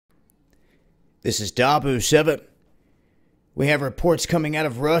This is Dabu 7. We have reports coming out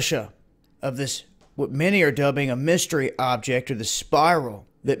of Russia of this, what many are dubbing a mystery object, or the spiral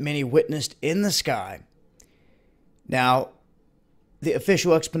that many witnessed in the sky. Now, the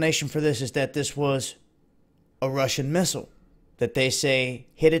official explanation for this is that this was a Russian missile that they say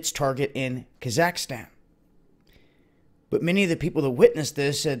hit its target in Kazakhstan. But many of the people that witnessed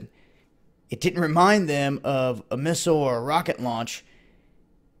this said it didn't remind them of a missile or a rocket launch.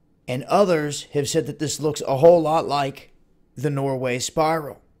 And others have said that this looks a whole lot like the Norway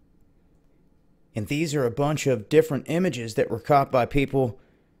spiral. And these are a bunch of different images that were caught by people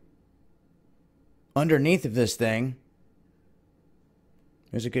underneath of this thing.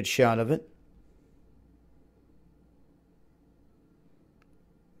 There's a good shot of it.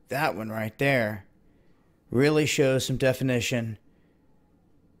 That one right there really shows some definition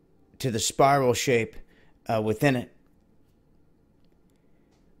to the spiral shape within it.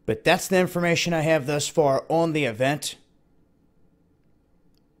 But that's the information I have thus far on the event.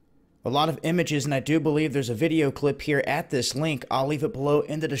 A lot of images, and I do believe there's a video clip here at this link. I'll leave it below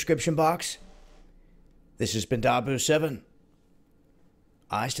in the description box. This has been Dabu 7.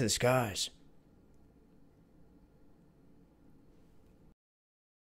 Eyes to the skies.